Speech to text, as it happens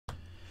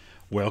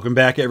Welcome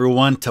back,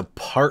 everyone, to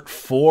part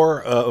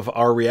 4 of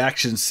our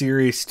reaction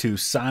series to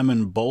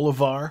Simon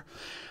Bolivar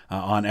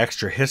on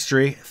Extra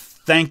History.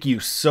 Thank you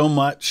so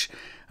much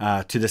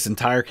to this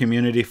entire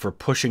community for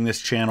pushing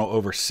this channel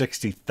over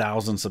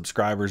 60,000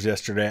 subscribers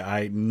yesterday.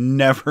 I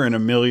never in a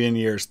million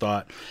years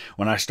thought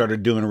when I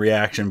started doing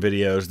reaction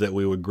videos that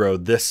we would grow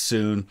this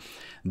soon,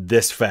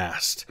 this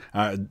fast,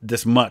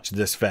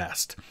 this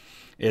fast.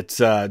 It's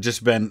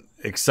just been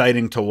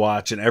exciting to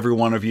watch, and every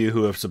one of you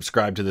who have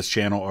subscribed to this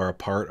channel are a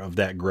part of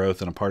that growth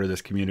and a part of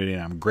this community,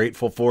 and I'm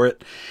grateful for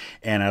it,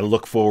 and I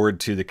look forward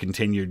to the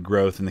continued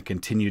growth and the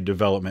continued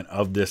development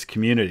of this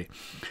community.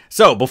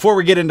 So before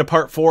we get into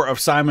part 4 of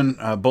Simon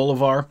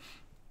Bolivar,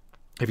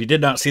 if you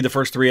did not see the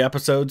first 3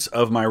 episodes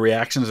of my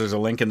reactions, there's a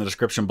link in the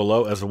description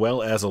below, as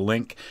well as a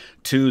link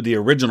to the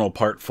original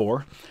part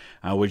 4.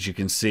 Which you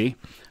can see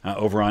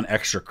over on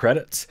Extra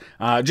Credits.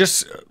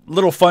 Just a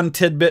little fun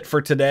tidbit for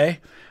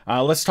today.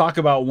 Let's talk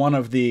about one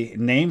of the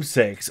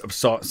namesakes of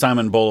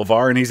Simon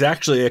Bolivar, and he's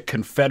actually a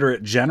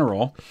Confederate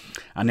general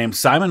named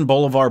Simon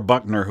Bolivar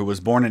Buckner, who was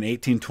born in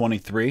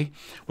 1823,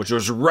 which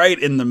was right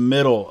in the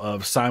middle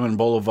of Simon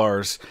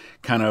Bolivar's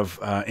kind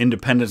of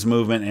independence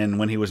movement and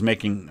when he was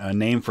making a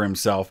name for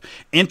himself.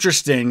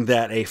 Interesting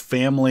that a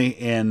family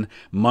in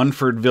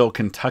Munfordville,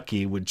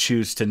 Kentucky would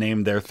choose to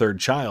name their 3rd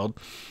child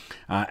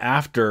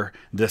after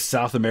the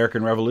South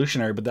American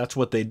Revolutionary, but that's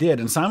what they did.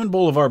 And Simon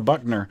Bolivar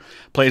Buckner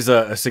plays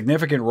a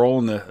significant role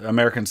in the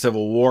American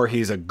Civil War.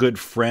 He's a good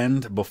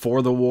friend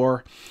before the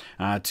war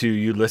to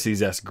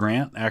Ulysses S.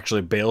 Grant,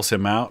 actually bails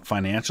him out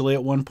financially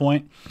at one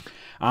point.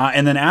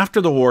 And then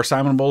after the war,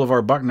 Simon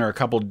Bolivar Buckner, a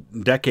couple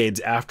decades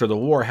after the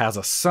war, has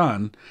a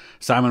son,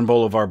 Simon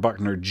Bolivar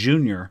Buckner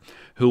Jr.,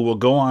 who will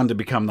go on to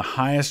become the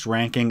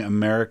highest-ranking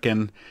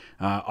American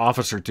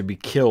officer to be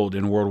killed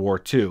in World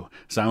War II.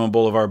 Simon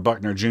Bolivar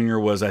Buckner Jr.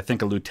 was, I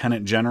think, a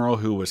lieutenant general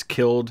who was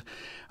killed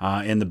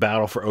in the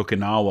battle for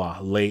Okinawa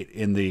late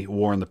in the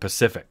war in the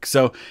Pacific.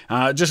 So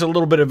just a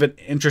little bit of an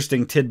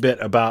interesting tidbit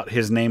about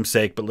his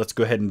namesake, but let's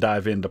go ahead and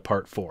dive into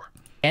part 4.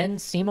 And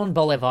Simon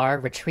Bolivar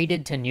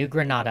retreated to New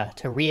Granada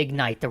to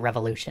reignite the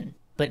revolution.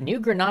 But New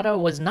Granada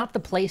was not the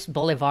place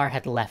Bolivar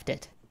had left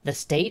it. The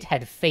state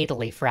had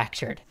fatally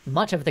fractured.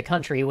 Much of the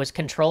country was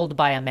controlled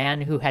by a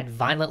man who had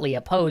violently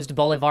opposed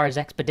Bolivar's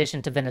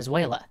expedition to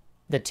Venezuela.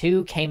 The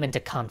two came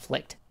into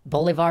conflict.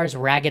 Bolivar's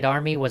ragged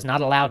army was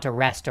not allowed to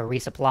rest or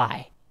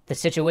resupply. The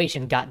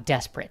situation got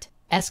desperate,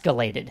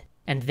 escalated,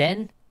 and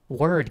then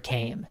word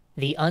came.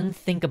 The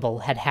unthinkable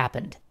had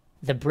happened.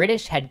 The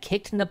British had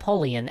kicked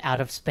Napoleon out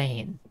of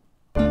Spain.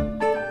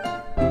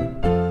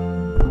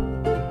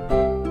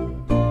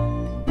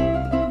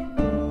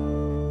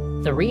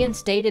 The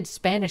reinstated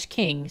Spanish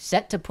king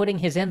set to putting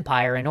his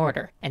empire in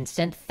order and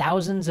sent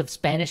thousands of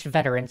Spanish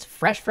veterans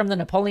fresh from the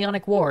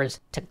Napoleonic Wars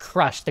to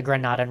crush the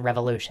Granadan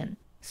Revolution.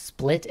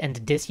 Split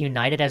and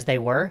disunited as they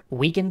were,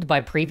 weakened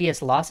by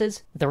previous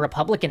losses, the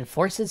Republican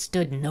forces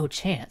stood no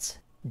chance.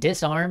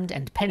 Disarmed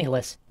and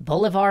penniless,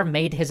 Bolivar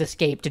made his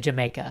escape to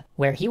Jamaica,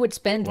 where he would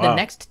spend the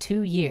next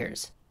 2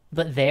 years.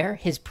 But there,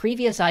 his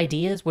previous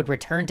ideas would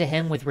return to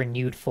him with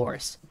renewed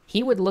force.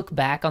 He would look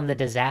back on the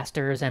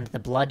disasters and the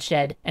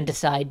bloodshed and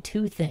decide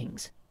 2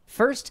 things.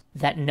 First,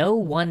 that no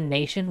one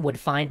nation would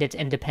find its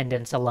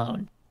independence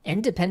alone.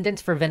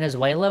 Independence for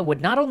Venezuela would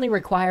not only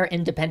require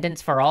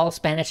independence for all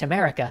Spanish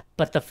America,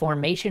 but the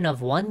formation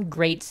of one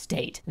great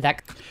state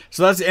that...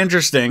 So that's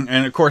interesting,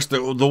 and of course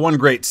the one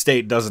great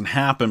state doesn't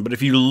happen, but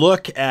if you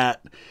look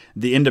at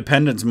the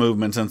independence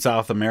movements in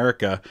South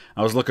America,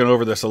 I was looking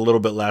over this a little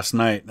bit last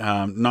night,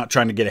 not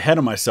trying to get ahead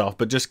of myself,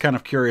 but just kind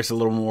of curious a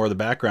little more of the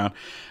background.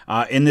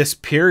 In this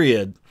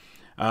period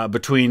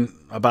between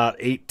about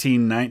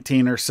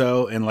 1819 or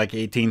so and like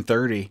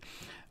 1830,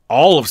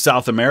 all of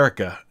South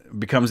America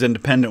becomes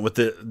independent with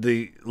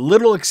the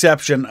little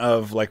exception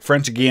of like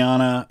French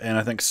Guiana and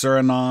I think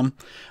Suriname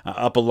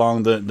up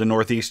along the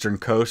northeastern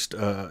coast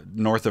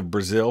north of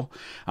Brazil.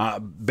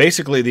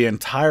 Basically the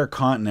entire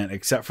continent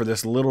except for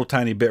this little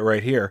tiny bit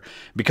right here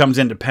becomes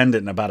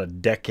independent in about a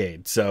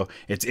decade. So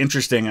it's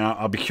interesting, and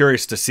I'll be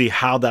curious to see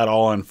how that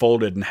all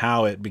unfolded and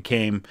how it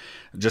became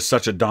just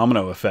such a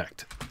domino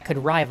effect.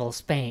 Could rival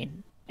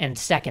Spain. And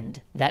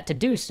second, that to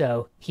do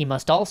so, he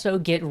must also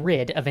get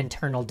rid of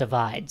internal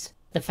divides.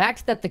 The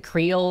fact that the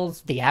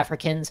Creoles, the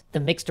Africans, the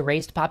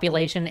mixed-race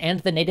population,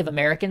 and the Native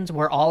Americans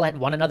were all at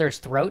one another's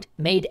throat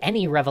made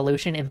any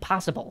revolution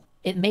impossible.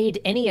 It made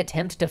any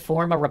attempt to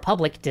form a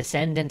republic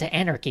descend into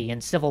anarchy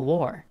and civil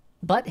war.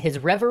 But his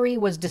reverie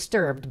was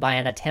disturbed by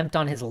an attempt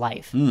on his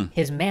life.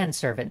 His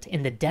manservant,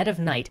 in the dead of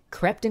night,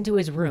 crept into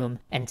his room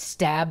and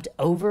stabbed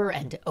over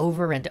and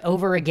over and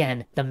over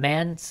again the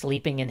man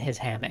sleeping in his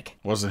hammock.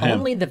 Wasn't him.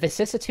 Only the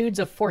vicissitudes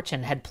of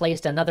fortune had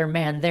placed another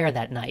man there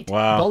that night.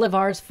 Wow.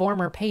 Bolivar's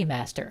former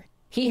paymaster.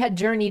 He had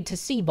journeyed to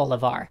see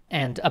Bolivar,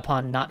 and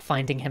upon not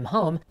finding him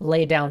home,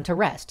 lay down to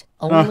rest,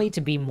 only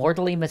to be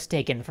mortally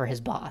mistaken for his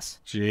boss.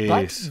 Jeez.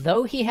 But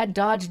though he had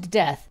dodged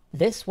death,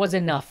 this was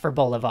enough for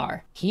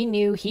Bolivar. He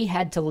knew he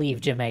had to leave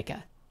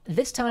Jamaica.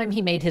 This time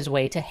he made his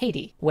way to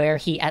Haiti, where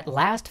he at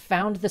last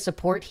found the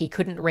support he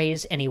couldn't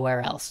raise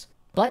anywhere else.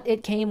 But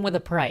it came with a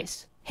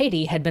price.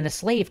 Haiti had been a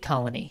slave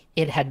colony.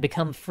 It had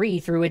become free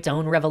through its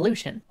own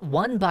revolution,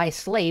 won by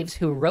slaves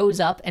who rose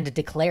up and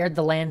declared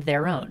the land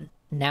their own.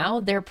 Now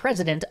their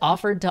president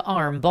offered to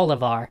arm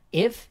Bolivar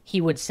if he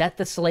would set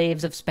the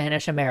slaves of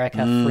Spanish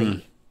America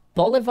free.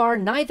 Bolivar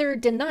neither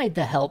denied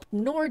the help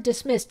nor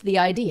dismissed the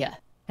idea.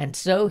 And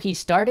so he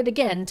started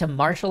again to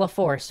marshal a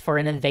force for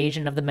an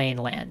invasion of the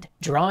mainland,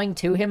 drawing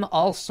to him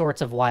all sorts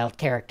of wild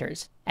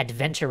characters,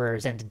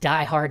 adventurers and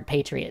die-hard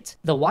patriots,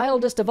 the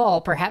wildest of all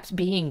perhaps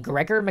being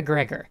Gregor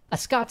MacGregor, a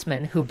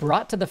Scotsman who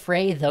brought to the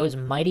fray those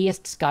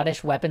mightiest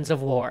Scottish weapons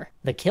of war,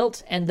 the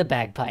kilt and the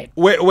bagpipe.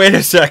 Wait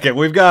a second.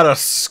 We've got a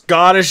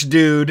Scottish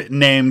dude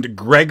named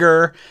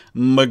Gregor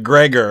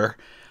MacGregor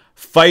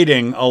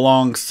fighting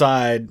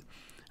alongside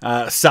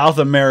South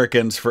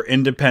Americans for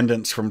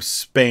independence from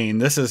Spain.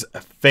 This is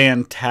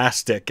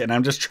fantastic, and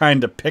I'm just trying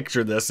to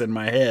picture this in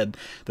my head.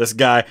 This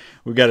guy,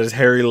 we've got his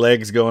hairy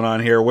legs going on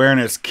here, wearing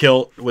his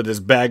kilt with his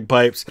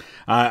bagpipes.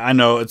 I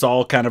know it's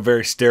all kind of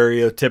very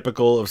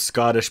stereotypical of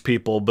Scottish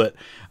people, but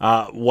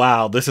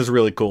wow, this is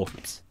really cool.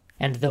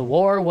 And the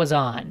war was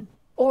on.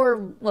 Or,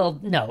 well,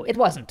 no, it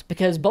wasn't,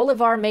 because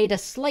Bolivar made a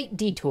slight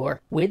detour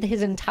with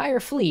his entire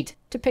fleet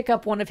to pick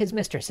up one of his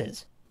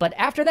mistresses. But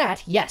after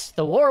that, yes,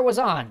 the war was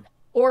on.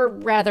 Or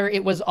rather,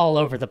 it was all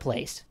over the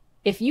place.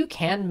 If you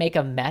can make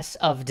a mess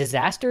of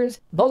disasters,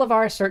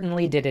 Bolivar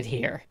certainly did it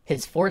here.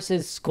 His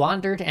forces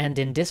squandered and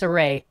in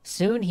disarray,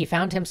 soon he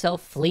found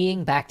himself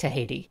fleeing back to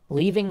Haiti,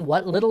 leaving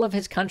what little of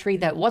his country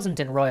that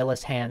wasn't in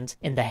royalist hands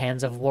in the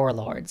hands of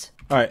warlords.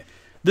 All right,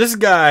 this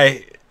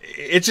guy,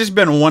 it's just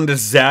been one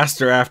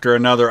disaster after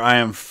another. I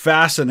am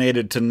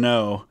fascinated to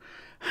know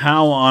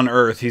how on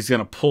earth he's going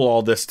to pull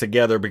all this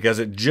together, because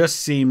it just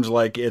seems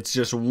like it's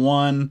just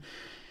one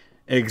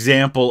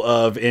example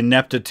of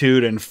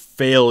ineptitude and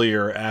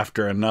failure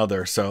after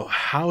another. So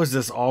how is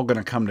this all going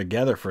to come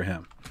together for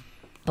him?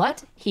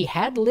 But he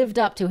had lived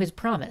up to his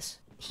promise.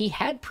 He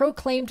had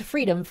proclaimed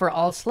freedom for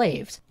all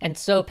slaves, and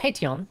so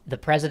Pétion, the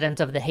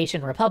president of the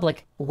Haitian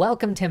Republic,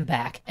 welcomed him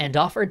back and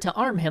offered to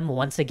arm him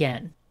once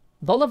again.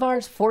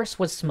 Bolivar's force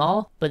was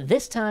small, but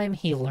this time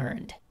he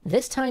learned.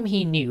 This time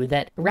he knew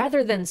that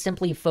rather than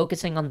simply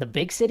focusing on the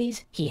big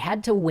cities, he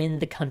had to win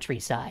the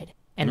countryside.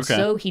 And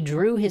so he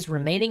drew his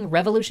remaining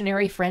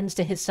revolutionary friends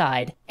to his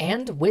side,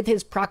 and with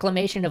his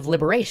proclamation of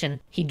liberation,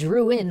 he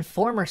drew in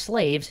former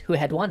slaves who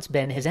had once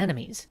been his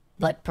enemies.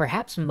 But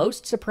perhaps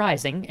most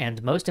surprising,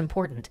 and most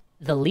important,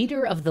 the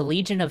leader of the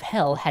Legion of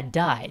Hell had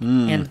died,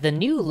 and the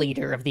new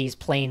leader of these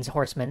Plains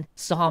horsemen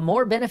saw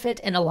more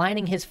benefit in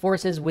aligning his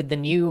forces with the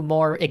new,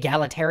 more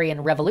egalitarian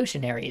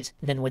revolutionaries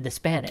than with the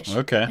Spanish.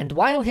 And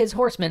while his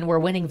horsemen were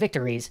winning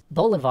victories,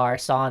 Bolivar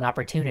saw an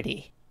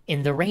opportunity.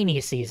 In the rainy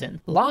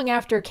season, long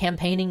after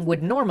campaigning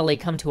would normally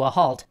come to a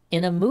halt,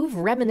 in a move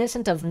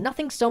reminiscent of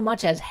nothing so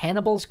much as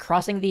Hannibal's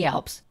crossing the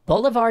Alps,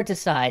 Bolivar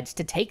decides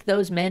to take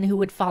those men who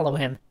would follow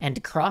him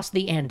and cross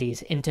the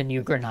Andes into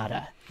New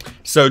Granada.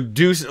 So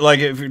like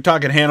if you're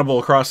talking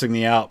Hannibal crossing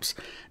the Alps,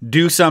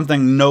 do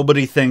something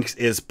nobody thinks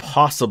is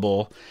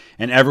possible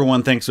and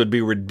everyone thinks would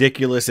be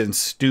ridiculous and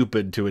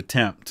stupid to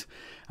attempt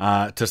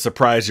to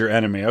surprise your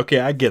enemy. Okay,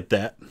 I get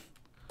that.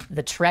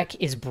 The trek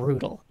is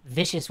brutal.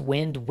 Vicious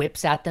wind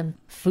whips at them,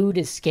 food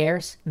is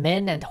scarce,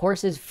 men and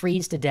horses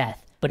freeze to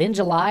death. But in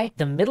July,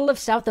 the middle of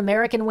South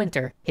American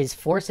winter, his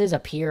forces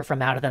appear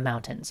from out of the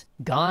mountains,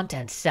 gaunt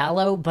and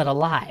sallow but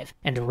alive,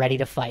 and ready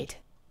to fight.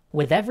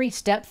 With every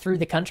step through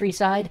the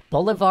countryside,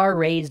 Bolivar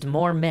raised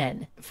more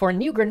men, for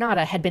New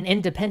Granada had been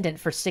independent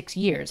for 6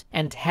 years,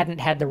 and hadn't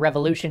had the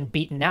revolution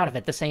beaten out of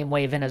it the same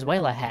way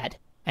Venezuela had.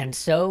 And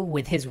so,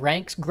 with his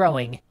ranks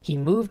growing, he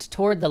moved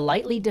toward the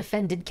lightly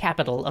defended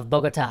capital of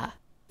Bogotá.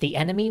 The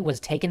enemy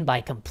was taken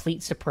by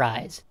complete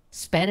surprise.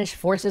 Spanish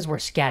forces were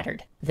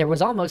scattered. There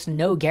was almost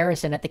no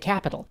garrison at the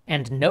capital,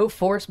 and no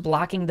force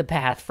blocking the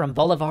path from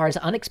Bolivar's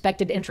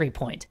unexpected entry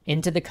point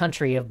into the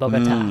country of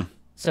Bogotá.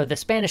 So the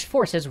Spanish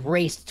forces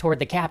raced toward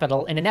the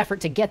capital in an effort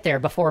to get there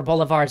before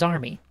Bolivar's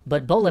army,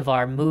 but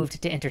Bolivar moved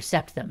to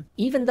intercept them,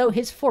 even though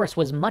his force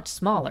was much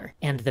smaller,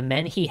 and the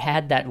men he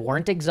had that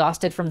weren't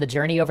exhausted from the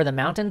journey over the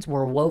mountains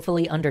were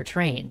woefully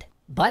undertrained.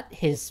 But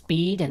his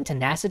speed and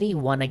tenacity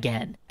won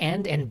again,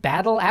 and in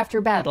battle after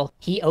battle,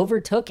 he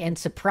overtook and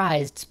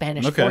surprised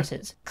Spanish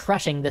forces,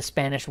 crushing the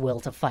Spanish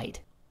will to fight.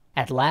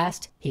 At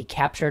last, he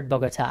captured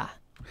Bogotá.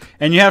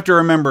 And you have to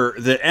remember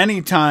that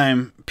any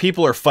time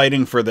people are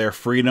fighting for their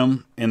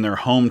freedom in their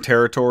home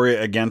territory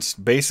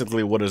against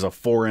basically what is a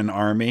foreign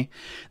army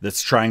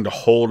that's trying to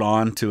hold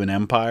on to an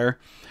empire,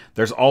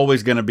 there's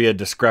always going to be a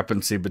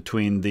discrepancy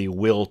between the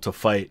will to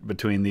fight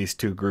between these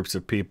two groups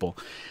of people.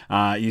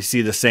 You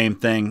see the same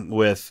thing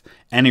with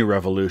any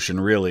revolution,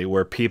 really,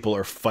 where people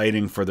are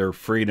fighting for their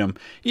freedom.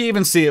 You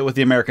even see it with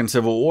the American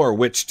Civil War,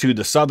 which to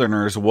the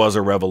Southerners was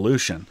a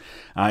revolution,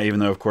 even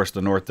though, of course,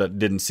 the North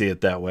didn't see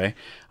it that way.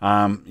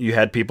 You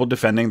had people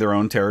defending their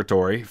own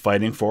territory,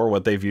 fighting for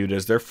what they viewed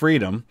as their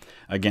freedom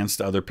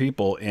against other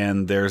people,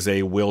 and there's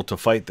a will to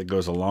fight that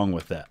goes along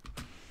with that.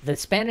 The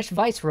Spanish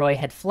viceroy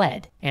had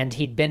fled, and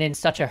he'd been in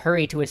such a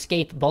hurry to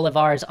escape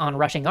Bolivar's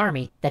onrushing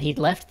army that he'd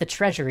left the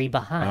treasury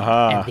behind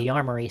and the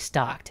armory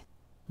stocked.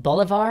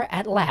 Bolivar,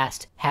 at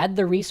last, had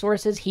the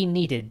resources he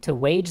needed to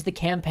wage the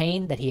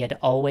campaign that he had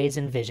always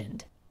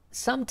envisioned.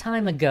 Some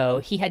time ago,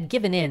 he had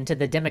given in to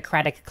the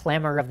democratic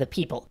clamor of the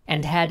people,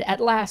 and had at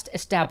last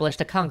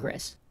established a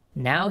Congress.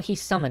 Now he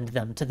summoned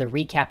them to the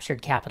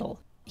recaptured capital.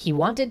 He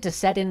wanted to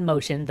set in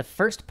motion the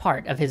first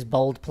part of his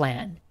bold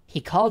plan. He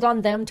called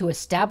on them to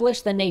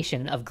establish the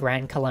nation of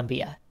Gran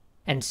Colombia.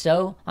 And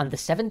so, on the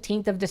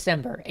 17th of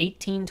December,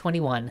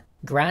 1821,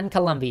 Gran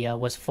Colombia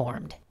was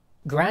formed.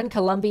 Gran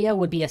Colombia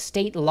would be a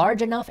state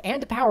large enough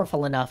and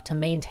powerful enough to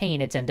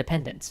maintain its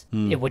independence.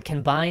 It would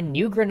combine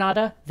New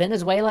Granada,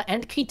 Venezuela,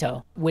 and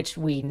Quito, which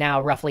we now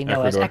roughly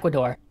know as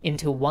Ecuador,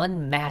 into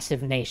one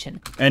massive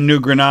nation. And New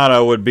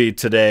Granada would be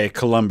today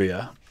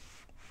Colombia.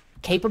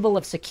 Capable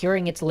of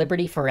securing its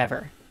liberty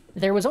forever.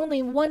 There was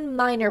only one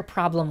minor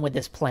problem with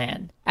this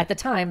plan. At the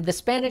time, the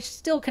Spanish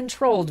still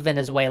controlled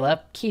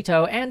Venezuela,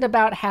 Quito, and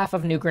about half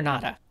of New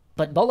Granada.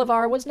 But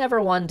Bolivar was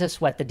never one to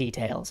sweat the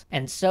details,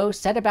 and so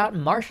set about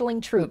marshaling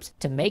troops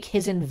to make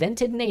his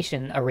invented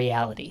nation a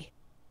reality.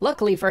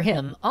 Luckily for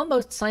him,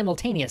 almost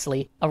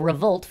simultaneously, a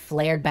revolt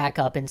flared back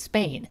up in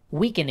Spain,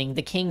 weakening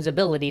the king's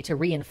ability to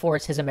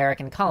reinforce his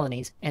American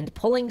colonies and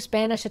pulling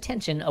Spanish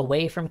attention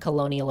away from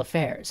colonial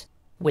affairs.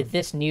 With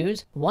this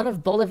news, one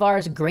of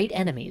Bolivar's great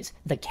enemies,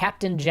 the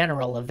Captain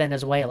General of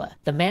Venezuela,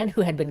 the man who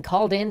had been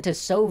called in to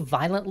so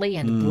violently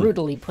and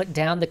brutally put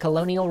down the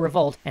colonial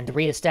revolt and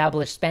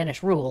reestablish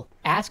Spanish rule,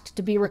 asked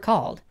to be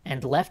recalled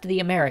and left the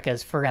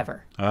Americas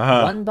forever.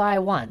 One by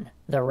one,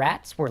 the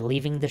rats were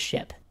leaving the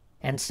ship.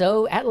 And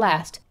so, at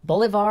last,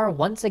 Bolivar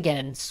once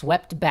again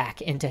swept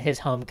back into his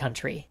home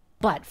country.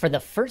 But for the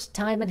first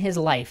time in his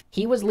life,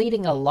 he was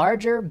leading a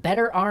larger,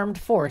 better armed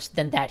force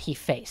than that he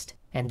faced.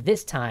 And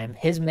this time,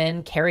 his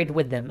men carried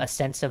with them a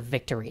sense of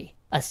victory.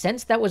 A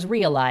sense that was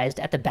realized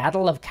at the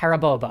Battle of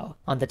Carabobo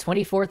on the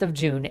 24th of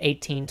June,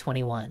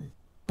 1821.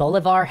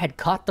 Bolivar had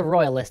caught the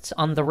Royalists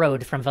on the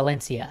road from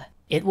Valencia.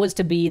 It was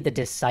to be the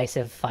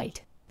decisive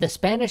fight. The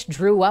Spanish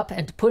drew up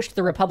and pushed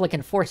the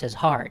Republican forces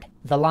hard.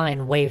 The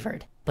line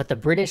wavered, but the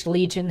British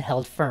Legion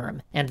held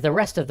firm, and the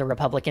rest of the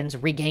Republicans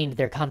regained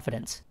their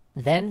confidence.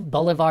 Then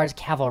Bolivar's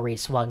cavalry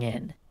swung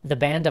in. The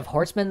band of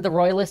horsemen the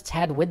Royalists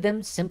had with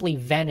them simply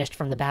vanished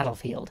from the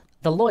battlefield.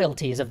 The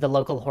loyalties of the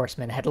local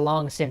horsemen had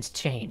long since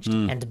changed,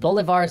 and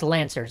Bolivar's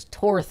lancers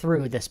tore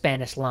through the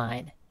Spanish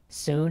line.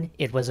 Soon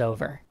it was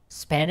over.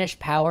 Spanish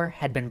power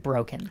had been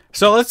broken.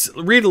 So let's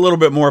read a little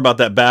bit more about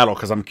that battle,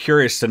 because I'm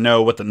curious to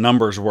know what the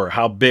numbers were.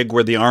 How big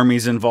were the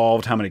armies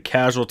involved? How many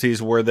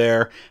casualties were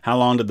there? How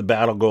long did the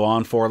battle go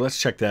on for?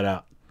 Let's check that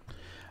out.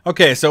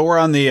 Okay, so we're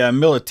on the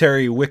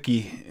military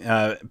wiki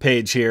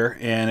page here,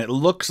 and it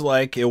looks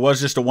like it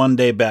was just a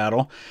one-day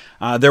battle.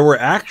 There were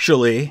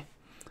actually,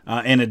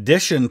 in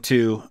addition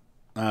to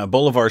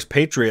Bolivar's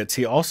patriots,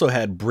 he also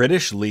had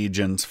British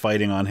legions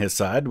fighting on his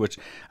side, which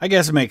I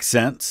guess makes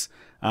sense.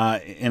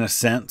 In a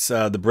sense,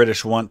 the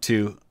British want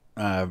to...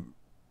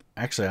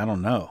 actually, I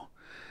don't know.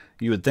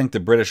 You would think the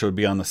British would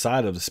be on the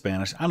side of the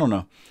Spanish. I don't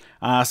know.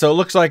 So it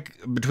looks like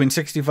between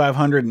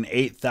 6,500 and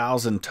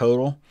 8,000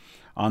 total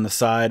on the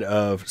side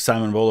of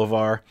Simon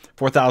Bolivar,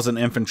 4,000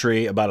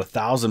 infantry, about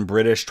 1,000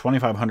 British,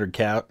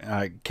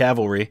 2,500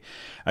 cavalry,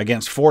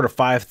 against 4,000 to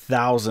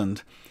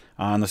 5,000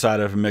 on the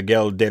side of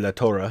Miguel de la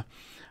Torre,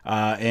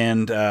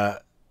 and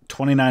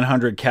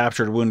 2,900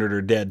 captured, wounded,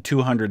 or dead,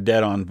 200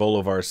 dead on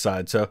Bolivar's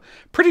side. So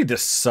pretty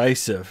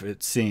decisive,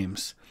 it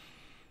seems.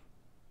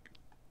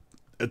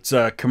 It's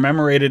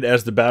commemorated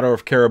as the Battle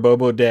of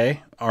Carabobo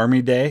Day,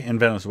 Army Day in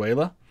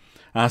Venezuela.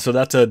 So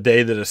that's a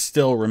day that is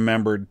still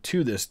remembered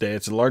to this day.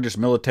 It's the largest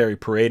military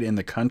parade in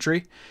the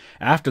country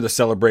after the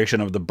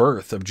celebration of the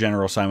birth of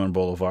General Simon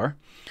Bolivar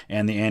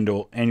and the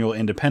annual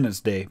Independence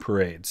Day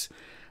parades.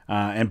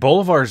 And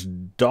Bolivar's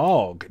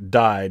dog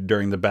died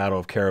during the Battle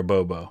of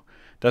Carabobo.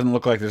 Doesn't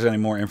look like there's any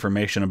more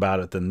information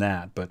about it than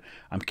that, but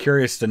I'm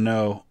curious to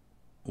know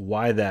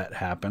why that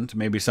happened.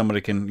 Maybe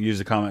somebody can use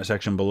the comment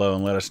section below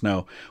and let us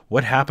know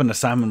what happened to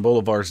Simon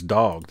Bolivar's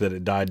dog that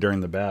it died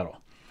during the battle.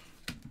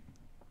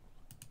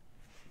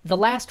 The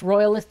last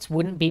Royalists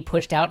wouldn't be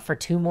pushed out for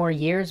 2 more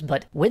years,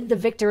 but with the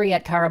victory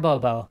at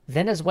Carabobo,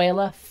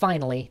 Venezuela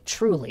finally,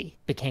 truly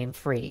became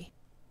free.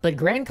 But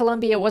Gran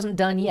Colombia wasn't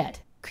done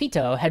yet.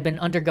 Quito had been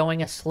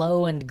undergoing a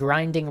slow and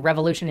grinding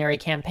revolutionary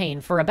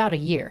campaign for about a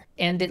year,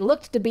 and it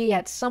looked to be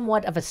at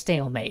somewhat of a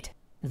stalemate.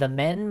 The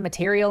men,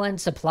 material,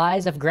 and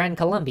supplies of Gran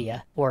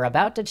Colombia were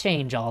about to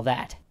change all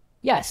that.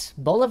 Yes,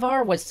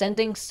 Bolivar was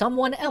sending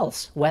someone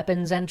else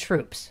weapons and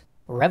troops.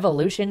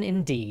 Revolution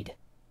indeed.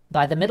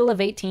 By the middle of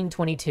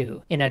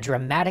 1822, in a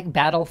dramatic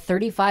battle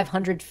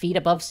 3,500 feet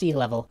above sea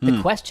level,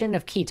 the question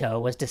of Quito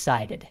was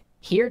decided.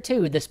 Here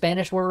too the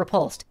Spanish were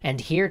repulsed,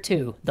 and here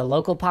too the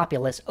local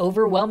populace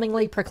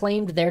overwhelmingly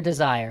proclaimed their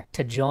desire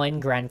to join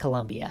Gran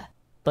Colombia.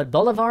 But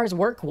Bolivar's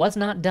work was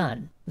not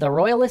done. The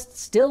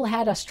Royalists still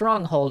had a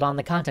stronghold on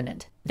the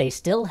continent. They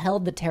still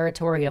held the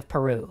territory of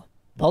Peru.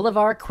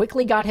 Bolivar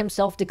quickly got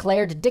himself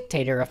declared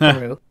dictator of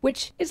Peru,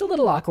 which is a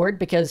little awkward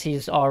because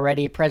he's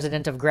already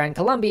president of Gran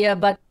Colombia,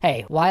 but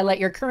hey, why let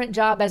your current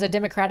job as a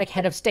democratic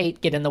head of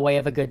state get in the way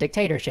of a good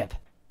dictatorship?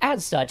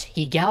 As such,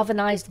 he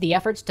galvanized the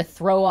efforts to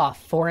throw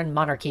off foreign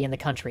monarchy in the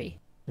country.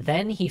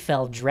 Then he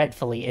fell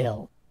dreadfully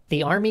ill.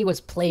 The army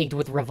was plagued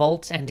with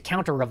revolts and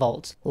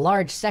counter-revolts.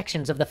 Large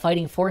sections of the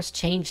fighting force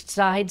changed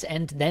sides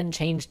and then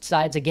changed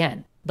sides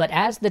again. But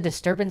as the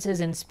disturbances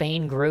in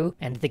Spain grew,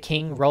 and the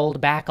king rolled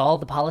back all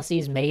the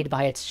policies made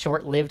by its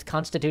short-lived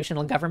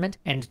constitutional government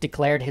and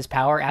declared his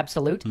power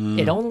absolute,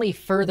 it only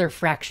further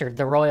fractured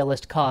the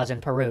royalist cause in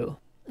Peru.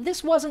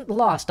 This wasn't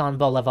lost on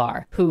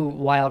Bolivar, who,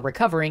 while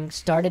recovering,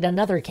 started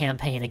another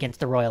campaign against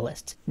the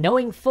royalists,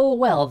 knowing full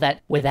well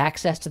that, with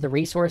access to the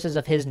resources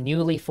of his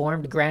newly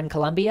formed Gran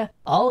Colombia,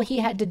 all he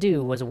had to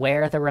do was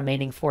wear the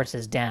remaining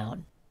forces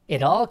down.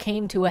 It all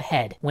came to a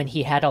head when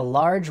he had a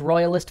large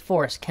royalist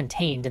force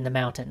contained in the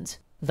mountains.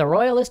 The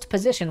royalist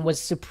position was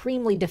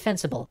supremely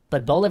defensible,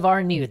 but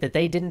Bolivar knew that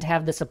they didn't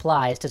have the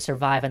supplies to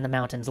survive in the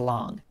mountains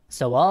long.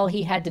 So all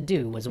he had to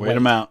do was wait. Wait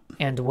 'em out.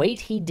 And wait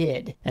he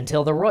did,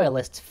 until the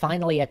royalists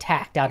finally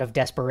attacked out of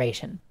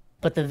desperation.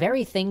 But the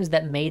very things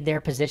that made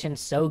their position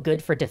so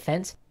good for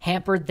defense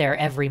hampered their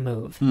every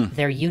move.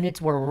 Their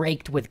units were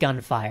raked with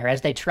gunfire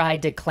as they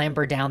tried to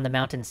clamber down the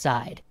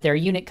mountainside. Their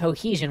unit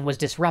cohesion was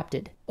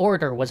disrupted.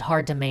 Order was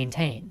hard to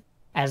maintain.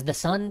 As the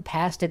sun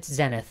passed its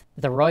zenith,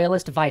 the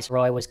royalist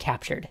viceroy was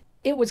captured.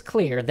 It was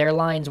clear their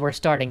lines were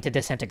starting to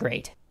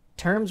disintegrate.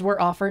 Terms were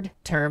offered,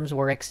 terms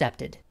were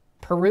accepted.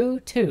 Peru,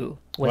 too,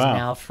 was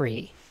now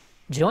free.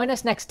 Join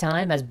us next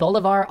time as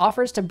Bolivar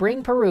offers to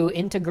bring Peru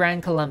into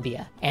Gran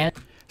Colombia and...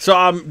 So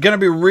I'm going to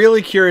be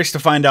really curious to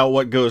find out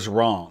what goes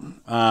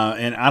wrong.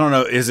 And I don't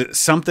know, is it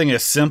something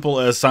as simple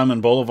as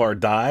Simon Bolivar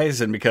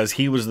dies, and because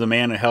he was the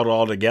man who held it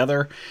all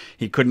together,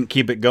 he couldn't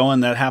keep it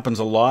going? That happens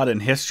a lot in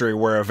history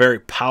where a very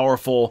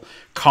powerful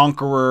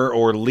conqueror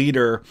or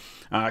leader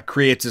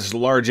creates this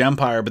large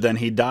empire, but then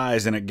he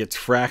dies and it gets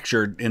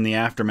fractured in the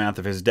aftermath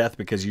of his death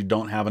because you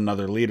don't have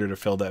another leader to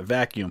fill that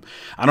vacuum.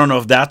 I don't know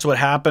if that's what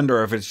happened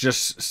or if it's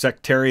just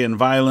sectarian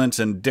violence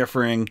and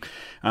differing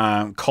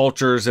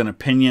cultures and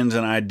opinions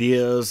and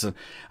ideas.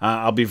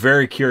 I'll be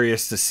very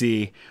curious to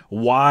see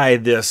why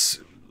this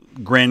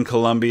Gran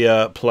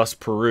Colombia plus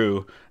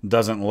Peru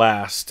doesn't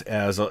last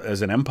as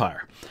an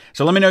empire.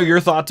 So let me know your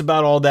thoughts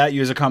about all that.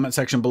 Use a comment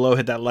section below.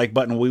 Hit that like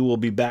button. We will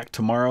be back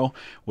tomorrow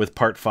with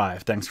part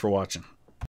 5. Thanks for watching.